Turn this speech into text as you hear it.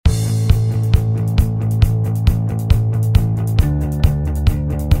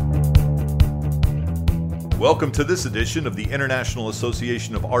Welcome to this edition of the International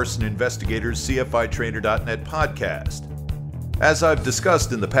Association of Arson Investigators CFITrainer.net podcast. As I've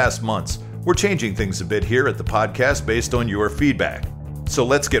discussed in the past months, we're changing things a bit here at the podcast based on your feedback. So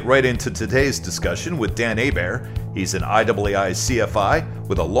let's get right into today's discussion with Dan Hebert. He's an IAAI CFI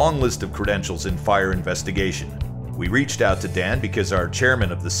with a long list of credentials in fire investigation. We reached out to Dan because our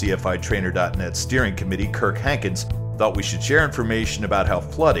chairman of the CFITrainer.net steering committee, Kirk Hankins, thought we should share information about how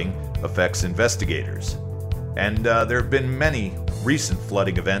flooding affects investigators. And there have been many recent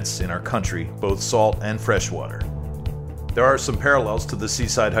flooding events in our country, both salt and freshwater. There are some parallels to the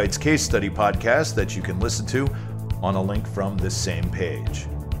Seaside Heights case study podcast that you can listen to on a link from this same page.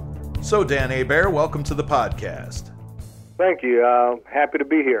 So Dan Hebert, welcome to the podcast. Thank you. Happy to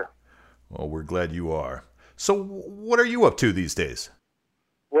be here. Well, we're glad you are. So what are you up to these days?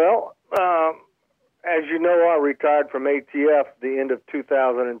 Well, as you know, I retired from ATF the end of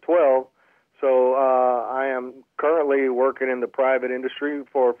 2012. So I am currently working in the private industry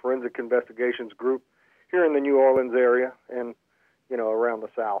for a forensic investigations group here in the New Orleans area and, around the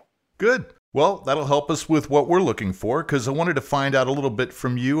South. Good. Well, that'll help us with what we're looking for, because I wanted to find out a little bit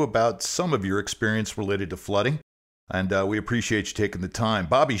from you about some of your experience related to flooding. And we appreciate you taking the time.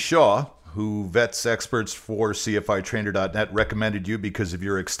 Bobby Shaw, who vets experts for CFITrainer.net, recommended you because of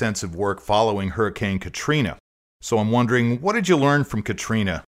your extensive work following Hurricane Katrina. So I'm wondering, what did you learn from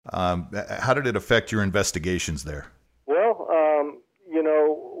Katrina? How did it affect your investigations there? Well,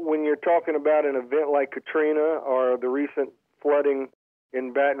 when you're talking about an event like Katrina or the recent flooding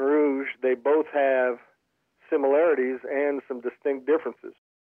in Baton Rouge, they both have similarities and some distinct differences.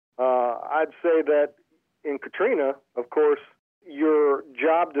 I'd say that in Katrina, of course, your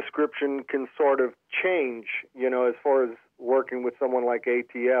job description can sort of change, as far as working with someone like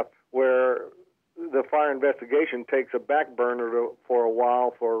ATF, where the fire investigation takes a back burner for a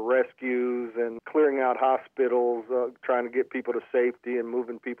while for rescues and clearing out hospitals, trying to get people to safety and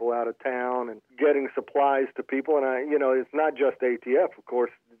moving people out of town and getting supplies to people. And, it's not just ATF. Of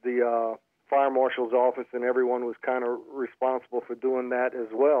course, the fire marshal's office and everyone was kind of responsible for doing that as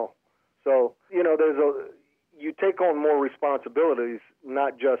well. So, you take on more responsibilities,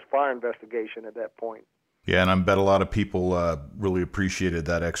 not just fire investigation at that point. Yeah, and I bet a lot of people really appreciated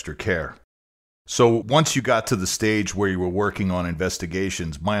that extra care. So once you got to the stage where you were working on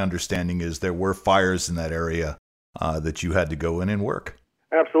investigations, my understanding is there were fires in that area that you had to go in and work.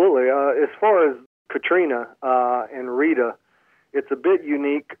 Absolutely. As far as Katrina and Rita, it's a bit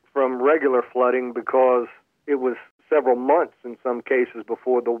unique from regular flooding because it was several months in some cases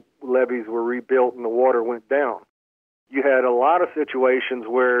before the levees were rebuilt and the water went down. You had a lot of situations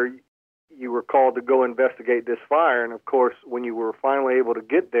where you were called to go investigate this fire, and of course, when you were finally able to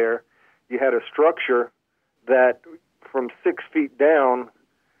get there, you had a structure that from 6 feet down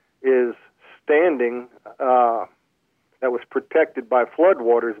is standing, that was protected by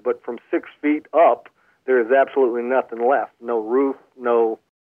floodwaters, but from 6 feet up, there is absolutely nothing left. No roof, no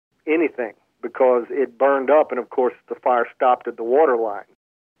anything, because it burned up, and of course the fire stopped at the water line,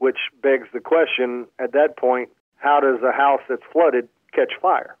 which begs the question at that point, how does a house that's flooded catch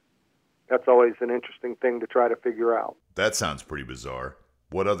fire? That's always an interesting thing to try to figure out. That sounds pretty bizarre.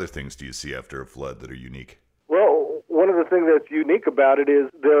 What other things do you see after a flood that are unique? Well, one of the things that's unique about it is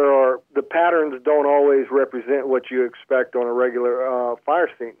the patterns don't always represent what you expect on a regular fire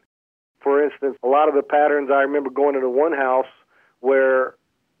scene. For instance, a lot of the patterns, I remember going into one house where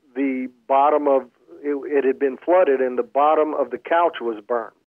the bottom of it had been flooded and the bottom of the couch was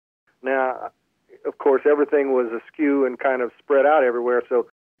burned. Now, of course, everything was askew and kind of spread out everywhere. So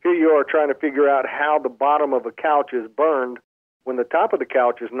here you are trying to figure out how the bottom of a couch is burned when the top of the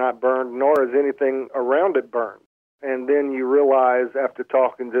couch is not burned, nor is anything around it burned. And then you realize after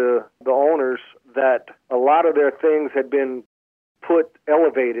talking to the owners that a lot of their things had been put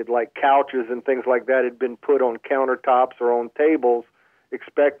elevated, like couches and things like that had been put on countertops or on tables,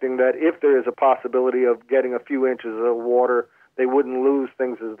 expecting that if there is a possibility of getting a few inches of water, they wouldn't lose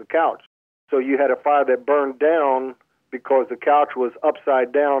things as the couch. So you had a fire that burned down because the couch was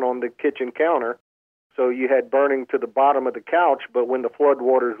upside down on the kitchen counter. So you had burning to the bottom of the couch, but when the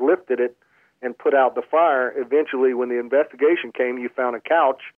floodwaters lifted it and put out the fire, eventually when the investigation came, you found a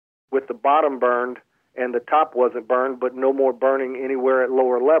couch with the bottom burned and the top wasn't burned, but no more burning anywhere at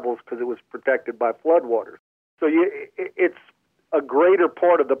lower levels because it was protected by floodwaters. So it's a greater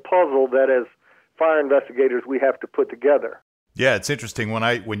part of the puzzle that as fire investigators we have to put together. Yeah, it's interesting.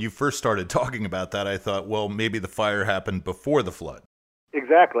 When you first started talking about that, I thought, well, maybe the fire happened before the flood.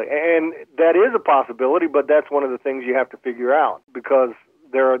 Exactly, and that is a possibility, but that's one of the things you have to figure out because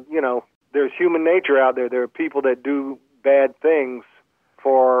there's human nature out there. There are people that do bad things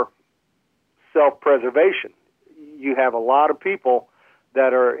for self-preservation. You have a lot of people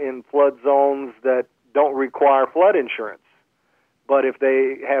that are in flood zones that don't require flood insurance. But if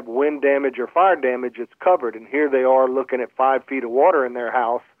they have wind damage or fire damage, it's covered. And here they are looking at 5 feet of water in their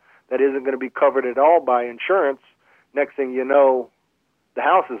house that isn't going to be covered at all by insurance. Next thing you know, the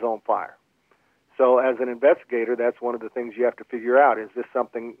house is on fire. So as an investigator, that's one of the things you have to figure out. Is this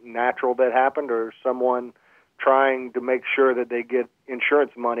something natural that happened, or someone trying to make sure that they get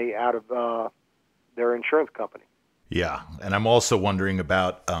insurance money out of their insurance company? Yeah, and I'm also wondering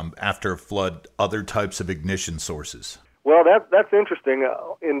about, after a flood, other types of ignition sources. Well, that's interesting.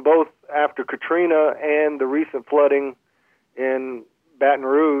 In both after Katrina and the recent flooding in Baton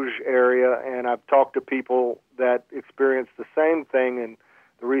Rouge area, and I've talked to people that experienced the same thing in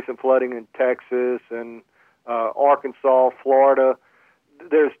the recent flooding in Texas and Arkansas, Florida,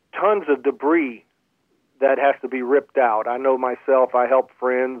 there's tons of debris that has to be ripped out. I know myself, I help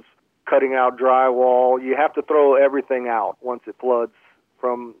friends cutting out drywall. You have to throw everything out once it floods.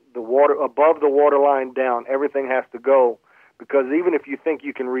 From the water above the water line down, everything has to go, because even if you think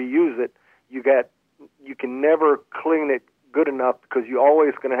you can reuse it, you can never clean it good enough, because you're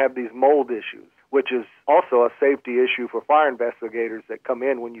always going to have these mold issues, which is also a safety issue for fire investigators that come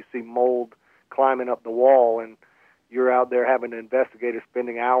in when you see mold climbing up the wall and you're out there having an investigator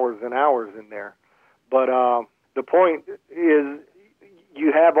spending hours and hours in there. But the point is,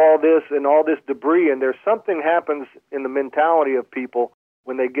 you have all this debris, and there's something happens in the mentality of people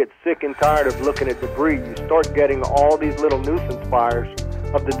when they get sick and tired of looking at debris. You start getting all these little nuisance fires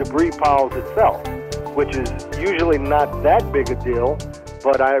of the debris piles itself, which is usually not that big a deal.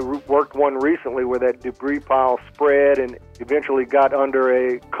 But I worked one recently where that debris pile spread and eventually got under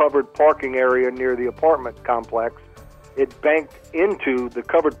a covered parking area near the apartment complex. It banked into the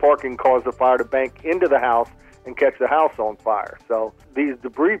covered parking, caused the fire to bank into the house and catch the house on fire. So these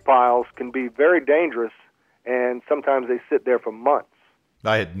debris piles can be very dangerous, and sometimes they sit there for months.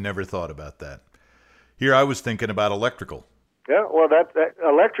 I had never thought about that. Here I was thinking about electrical. Yeah, well, that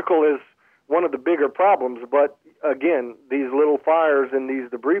electrical is one of the bigger problems. But again, these little fires in these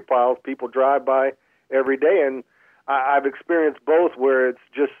debris piles, people drive by every day, and I've experienced both, where it's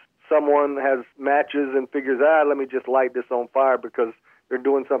just someone has matches and figures, let me just light this on fire because they're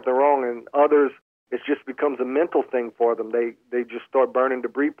doing something wrong, and others, it just becomes a mental thing for them. They just start burning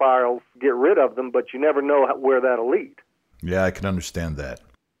debris piles, get rid of them, but you never know where that'll lead. Yeah, I can understand that.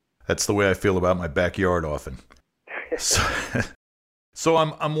 That's the way I feel about my backyard often. So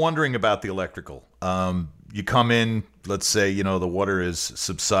I'm wondering about the electrical. You come in, let's say, the water is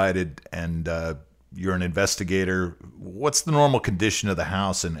subsided, and you're an investigator. What's the normal condition of the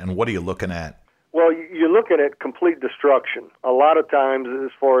house, and what are you looking at? Well, you're looking at complete destruction. A lot of times, as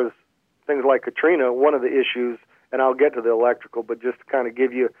far as things like Katrina, one of the issues, and I'll get to the electrical, but just to kind of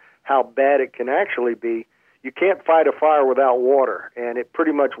give you how bad it can actually be, you can't fight a fire without water, and it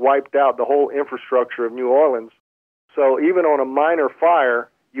pretty much wiped out the whole infrastructure of New Orleans. So even on a minor fire,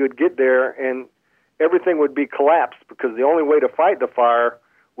 you would get there and everything would be collapsed, because the only way to fight the fire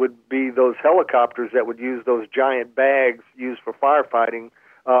would be those helicopters that would use those giant bags used for firefighting,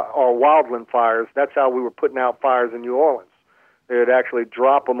 or wildland fires. That's how we were putting out fires in New Orleans. They would actually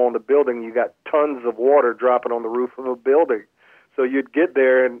drop them on the building. You got tons of water dropping on the roof of a building. So you'd get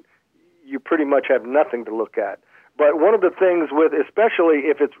there and you pretty much have nothing to look at. But one of the things with, especially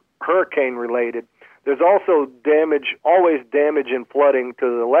if it's hurricane related, there's also always damage and flooding to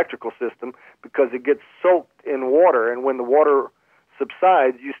the electrical system, because it gets soaked in water, and when the water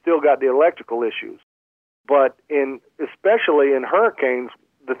subsides, you still got the electrical issues. But especially in hurricanes,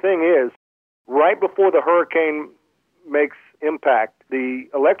 the thing is, right before the hurricane makes impact, the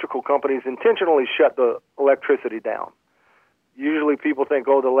electrical companies intentionally shut the electricity down. Usually people think,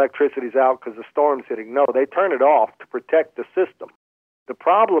 the electricity's out because the storm's hitting. No, they turn it off to protect the system. The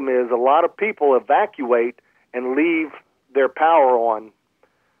problem is a lot of people evacuate and leave their power on,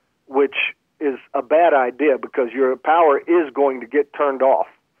 which is a bad idea, because your power is going to get turned off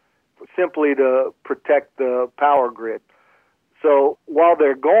simply to protect the power grid. So while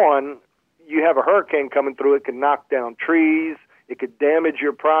they're gone, you have a hurricane coming through. It can knock down trees. It could damage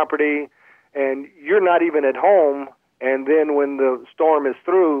your property, and you're not even at home. And then when the storm is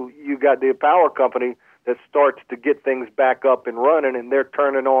through, you got the power company that starts to get things back up and running, and they're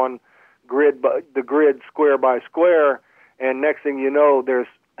turning on the grid square by square, and next thing you know, there's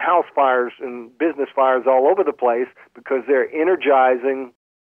house fires and business fires all over the place, because they're energizing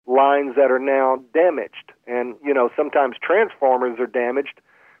lines that are now damaged. And, sometimes transformers are damaged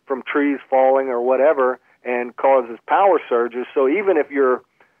from trees falling or whatever, and causes power surges. So even if your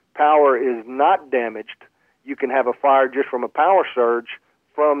power is not damaged, you can have a fire just from a power surge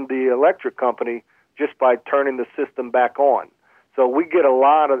from the electric company just by turning the system back on. So we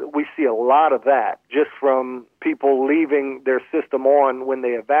see a lot of that just from people leaving their system on when they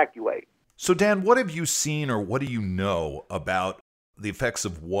evacuate. So Dan, what have you seen or what do you know about the effects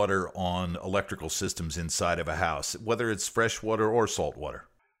of water on electrical systems inside of a house, whether it's fresh water or salt water?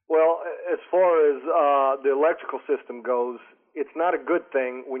 Well, as far as the electrical system goes, it's not a good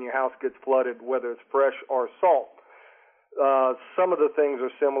thing when your house gets flooded, whether it's fresh or salt. Some of the things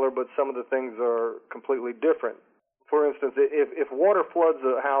are similar, but some of the things are completely different. For instance, if water floods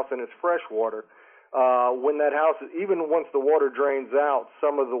a house and it's fresh water, when that house, even once the water drains out,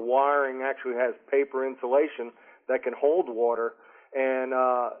 some of the wiring actually has paper insulation that can hold water. And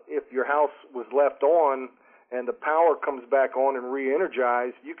if your house was left on and the power comes back on and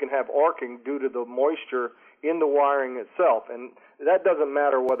re-energized, you can have arcing due to the moisture in the wiring itself. And that doesn't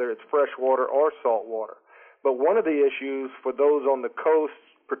matter whether it's fresh water or salt water. But one of the issues for those on the coast,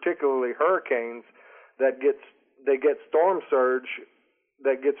 particularly hurricanes, they get storm surge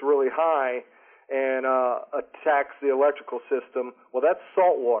that gets really high and attacks the electrical system. Well, that's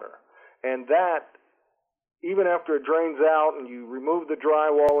salt water. And that, even after it drains out and you remove the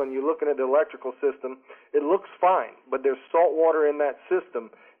drywall and you're looking at the electrical system, it looks fine, but there's salt water in that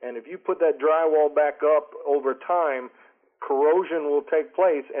system. And if you put that drywall back up over time, corrosion will take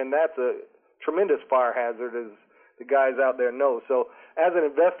place, and that's a tremendous fire hazard, as the guys out there know. So as an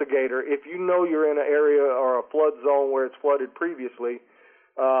investigator, if you know you're in an area or a flood zone where it's flooded previously,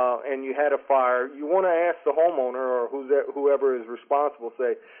 and you had a fire, you want to ask the homeowner or whoever is responsible,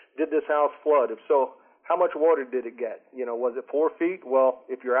 say, did this house flood? If so, how much water did it get? Was it 4 feet? Well,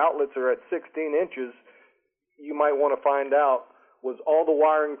 if your outlets are at 16 inches, you might want to find out, was all the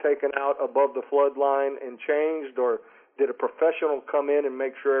wiring taken out above the flood line and changed, or did a professional come in and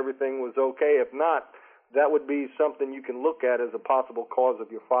make sure everything was okay? If not, that would be something you can look at as a possible cause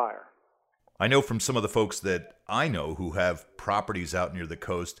of your fire. I know from some of the folks that I know who have properties out near the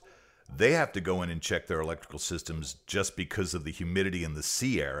coast, they have to go in and check their electrical systems just because of the humidity in the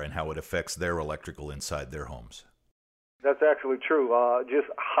sea air and how it affects their electrical inside their homes. That's actually true. Just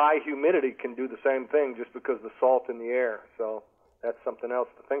high humidity can do the same thing just because of the salt in the air. So that's something else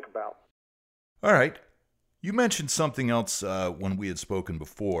to think about. All right. You mentioned something else when we had spoken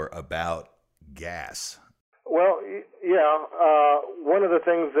before about gas. Well, yeah. One of the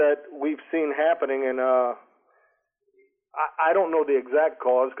things that we've seen happening, and I don't know the exact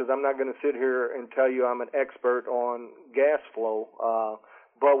cause because I'm not going to sit here and tell you I'm an expert on gas flow.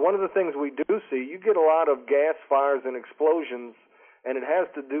 But one of the things we do see, you get a lot of gas fires and explosions, and it has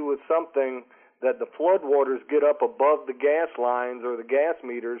to do with something that the floodwaters get up above the gas lines or the gas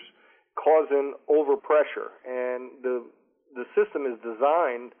meters, causing overpressure. And the system is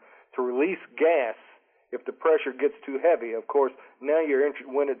designed to release gas if the pressure gets too heavy. Of course, now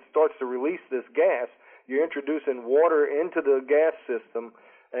when it starts to release this gas, you're introducing water into the gas system,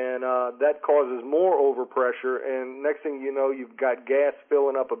 and that causes more overpressure, and next thing you know, you've got gas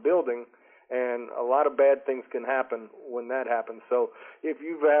filling up a building, and a lot of bad things can happen when that happens. So if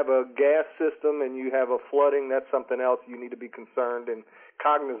you have a gas system and you have a flooding, that's something else you need to be concerned and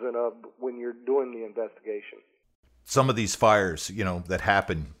cognizant of when you're doing the investigation. Some of these fires, that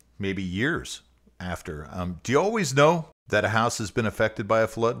happen maybe years after. Do you always know that a house has been affected by a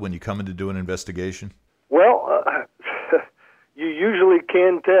flood when you come in to do an investigation? Well, you usually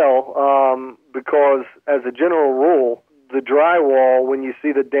can tell because, as a general rule, the drywall, when you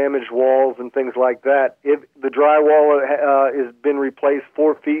see the damaged walls and things like that, if the drywall has been replaced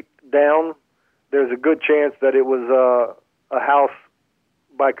 4 feet down, there's a good chance that it was a house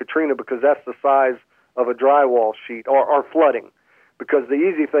by Katrina, because that's the size of a drywall sheet, or flooding. Because the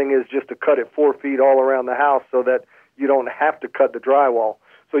easy thing is just to cut it 4 feet all around the house so that you don't have to cut the drywall.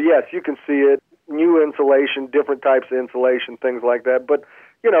 So yes, you can see it, new insulation, different types of insulation, things like that. But,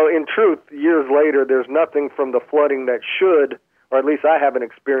 in truth, years later, there's nothing from the flooding that should, or at least I haven't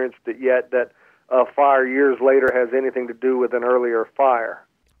experienced it yet, that a fire years later has anything to do with an earlier fire.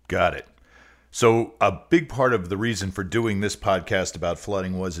 Got it. So a big part of the reason for doing this podcast about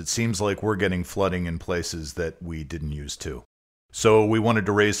flooding was it seems like we're getting flooding in places that we didn't used to. So we wanted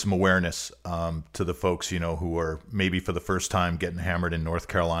to raise some awareness to the folks, who are maybe for the first time getting hammered in North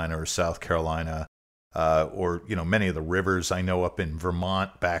Carolina or South Carolina, or, many of the rivers I know up in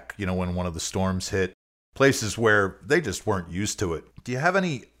Vermont back, when one of the storms hit, places where they just weren't used to it. Do you have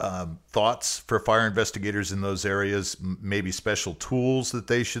any thoughts for fire investigators in those areas, maybe special tools that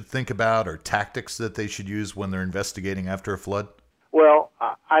they should think about or tactics that they should use when they're investigating after a flood? Well,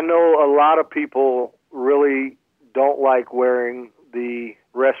 I know a lot of people really don't like wearing the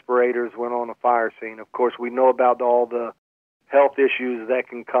respirators when on a fire scene. Of course, we know about all the health issues that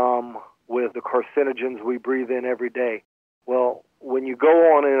can come with the carcinogens we breathe in every day. Well, when you go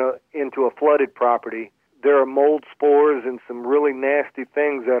on into a flooded property, there are mold spores and some really nasty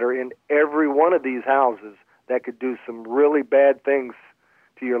things that are in every one of these houses that could do some really bad things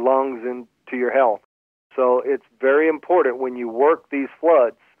to your lungs and to your health. So it's very important when you work these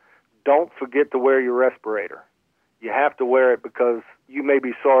floods, don't forget to wear your respirator. You have to wear it because you may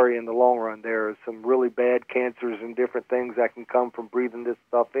be sorry in the long run. There are some really bad cancers and different things that can come from breathing this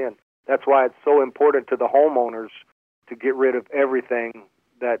stuff in. That's why it's so important to the homeowners to get rid of everything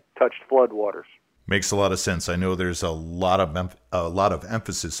that touched floodwaters. Makes a lot of sense. I know there's a lot of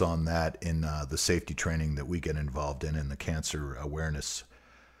emphasis on that in the safety training that we get involved in the cancer awareness.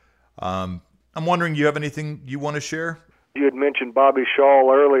 I'm wondering, you have anything you want to share? You had mentioned Bobby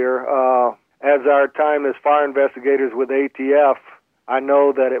Shaw earlier. As our time as fire investigators with ATF, I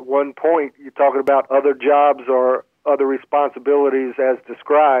know that at one point you're talking about other jobs or other responsibilities as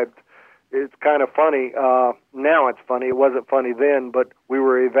described. It's kind of funny. Now it's funny. It wasn't funny then, but we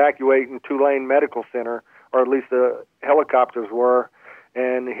were evacuating Tulane Medical Center, or at least the helicopters were,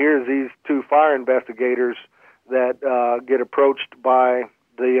 and here's these two fire investigators that get approached by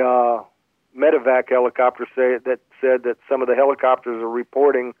the medevac helicopter that said that some of the helicopters are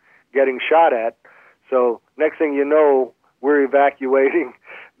reporting getting shot at. So next thing you know, we're evacuating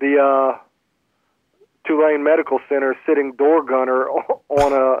the Tulane Medical Center sitting door gunner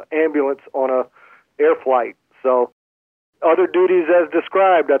on a ambulance on a air flight. So other duties as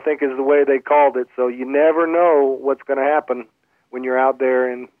described, I think, is the way they called it. So you never know what's going to happen when you're out there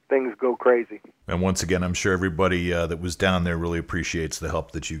and things go crazy. And once again, I'm sure everybody that was down there really appreciates the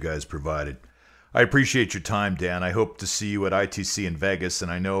help that you guys provided. I appreciate your time, Dan. I hope to see you at ITC in Vegas, and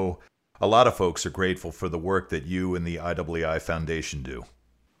I know a lot of folks are grateful for the work that you and the IAAI Foundation do.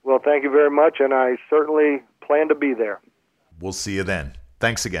 Well, thank you very much, and I certainly plan to be there. We'll see you then.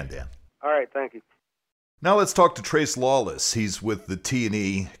 Thanks again, Dan. All right, thank you. Now let's talk to Trace Lawless. He's with the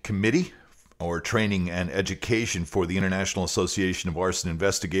T&E Committee, or Training and Education for the International Association of Arson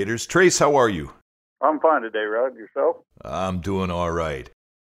Investigators. Trace, how are you? I'm fine today, Rod. Yourself? I'm doing all right.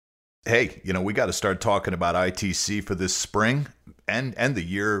 Hey, we got to start talking about ITC for this spring and the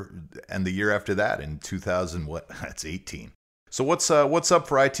year after that in 2018. So what's up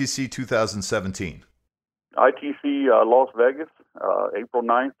for ITC 2017? ITC Las Vegas, April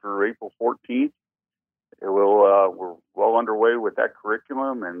 9th through April 14th. We're well underway with that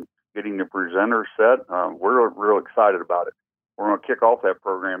curriculum and getting the presenters set. We're real excited about it. We're going to kick off that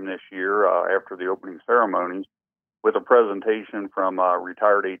program this year after the opening ceremonies with a presentation from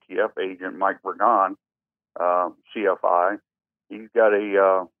retired ATF agent Mike Vergon, CFI. He's got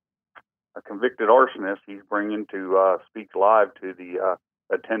a convicted arsonist he's bringing to speak live to the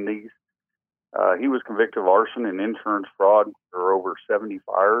attendees. He was convicted of arson and insurance fraud for over 70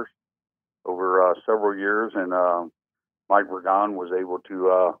 fires over several years, and Mike Vergon was able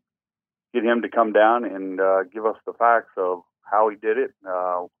to get him to come down and give us the facts of how he did it,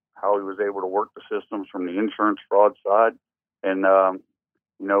 how he was able to work the systems from the insurance fraud side, and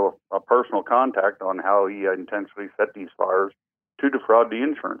a personal contact on how he intentionally set these fires to defraud the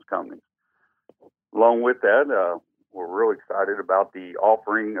insurance companies. Along with that, we're really excited about the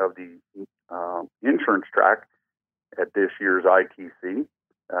offering of the insurance track at this year's ITC.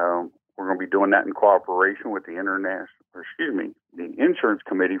 We're going to be doing that in cooperation with the Insurance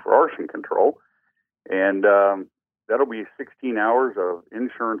Committee for Arson Control, and that'll be 16 hours of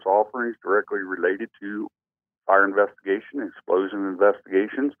insurance offerings directly related to fire investigation, explosion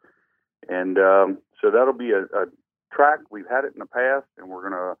investigations, and so that'll be a track. We've had it in the past, and we're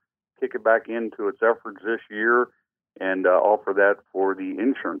going to kick it back into its efforts this year and offer that for the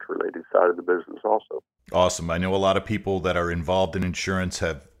insurance-related side of the business also. Awesome. I know a lot of people that are involved in insurance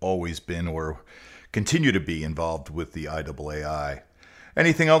have always been or continue to be involved with the IAAI.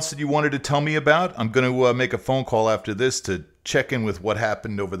 Anything else that you wanted to tell me about? I'm going to make a phone call after this to check in with what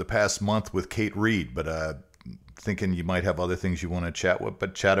happened over the past month with Kate Reed, but thinking you might have other things you want to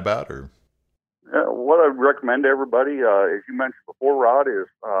chat about, or? What I'd recommend to everybody, as you mentioned before, Rod, is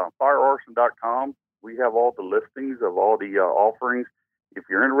firearson.com. We have all the listings of all the offerings. If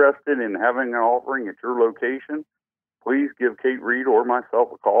you're interested in having an offering at your location, please give Kate Reed or myself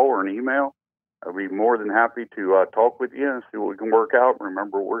a call or an email. I'll be more than happy to talk with you and see what we can work out.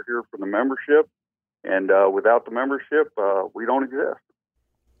 Remember, we're here for the membership, and without the membership, we don't exist.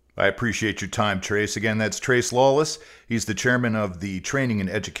 I appreciate your time, Trace. Again, that's Trace Lawless. He's the chairman of the Training and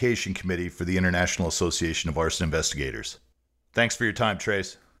Education Committee for the International Association of Arson Investigators. Thanks for your time,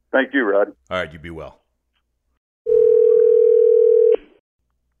 Trace. Thank you, Rod. All right, you be well.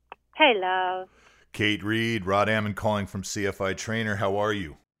 Hey, love. Kate Reed, Rod Ammon calling from CFI Trainer. How are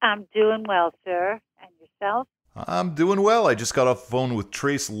you? I'm doing well, sir. And yourself? I'm doing well. I just got off the phone with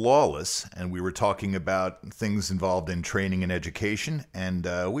Trace Lawless, and we were talking about things involved in training and education, and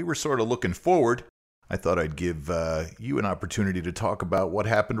we were sort of looking forward. I thought I'd give you an opportunity to talk about what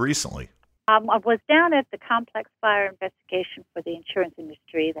happened recently. I was down at the complex fire investigation for the insurance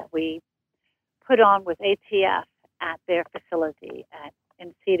industry that we put on with ATF at their facility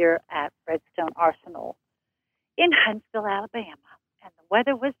in Cedar at Redstone Arsenal in Huntsville, Alabama. And the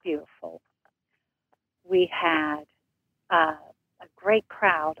weather was beautiful. We had a great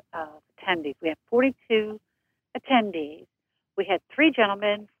crowd of attendees. We had 42 attendees. We had 3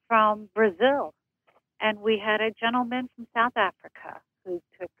 gentlemen from Brazil, and we had a gentleman from South Africa who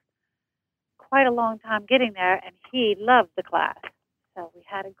took quite a long time getting there, and he loved the class. So we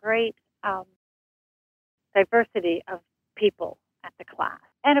had a great diversity of people at the class.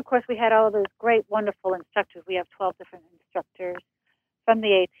 And, of course, we had all those great, wonderful instructors. We have 12 different instructors from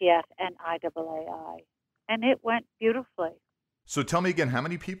the ATF and IAAI. And it went beautifully. So tell me again, how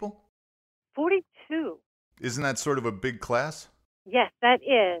many people? 42. Isn't that sort of a big class? Yes, that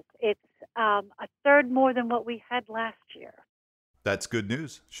is. It's a third more than what we had last year. That's good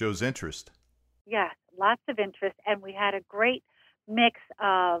news. Shows interest. Yes, lots of interest. And we had a great mix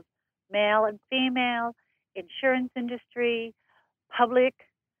of male and female, insurance industry, public.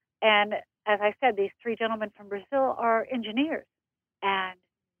 And as I said, these 3 gentlemen from Brazil are engineers. And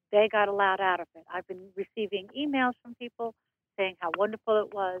they got a lot out of it. I've been receiving emails from people saying how wonderful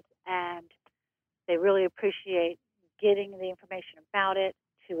it was, and they really appreciate getting the information about it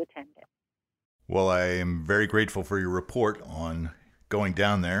to attend it. Well, I am very grateful for your report on going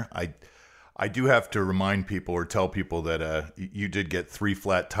down there. I do have to remind people or tell people that you did get 3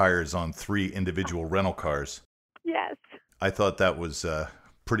 flat tires on 3 individual rental cars. Yes. I thought that was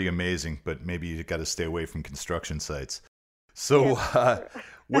pretty amazing, but maybe you got to stay away from construction sites. So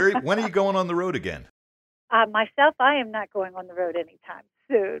when are you going on the road again? Myself, I am not going on the road anytime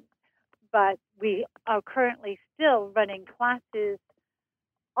soon, but we are currently still running classes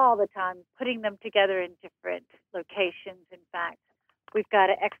all the time, putting them together in different locations. In fact, we've got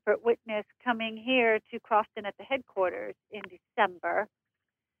an expert witness coming here to Crofton at the headquarters in December.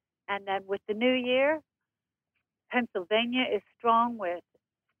 And then with the new year, Pennsylvania is strong with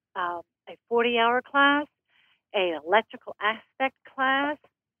a 40-hour class, an electrical aspect class,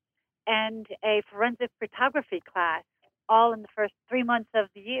 and a forensic photography class, all in the first 3 months of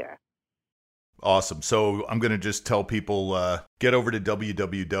the year. Awesome. So I'm going to just tell people, get over to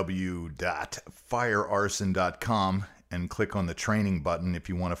www.firearson.com and click on the training button if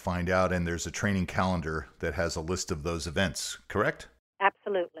you want to find out. And there's a training calendar that has a list of those events, correct?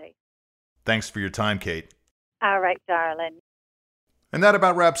 Absolutely. Thanks for your time, Kate. All right, darling. And that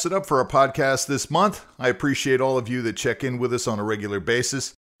about wraps it up for our podcast this month. I appreciate all of you that check in with us on a regular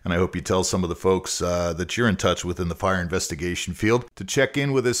basis. And I hope you tell some of the folks that you're in touch with in the fire investigation field to check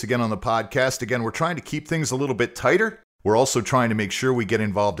in with us again on the podcast. Again, we're trying to keep things a little bit tighter. We're also trying to make sure we get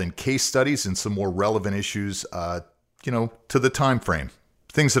involved in case studies and some more relevant issues, to the time frame.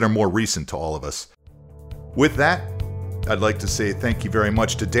 Things that are more recent to all of us. With that, I'd like to say thank you very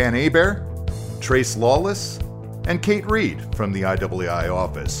much to Dan Hebert, Trace Lawless, and Kate Reed from the IAAI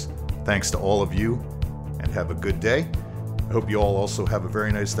office. Thanks to all of you, and have a good day. I hope you all also have a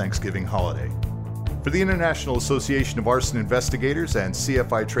very nice Thanksgiving holiday. For the International Association of Arson Investigators and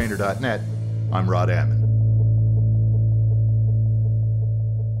CFITrainer.net, I'm Rod Ammon.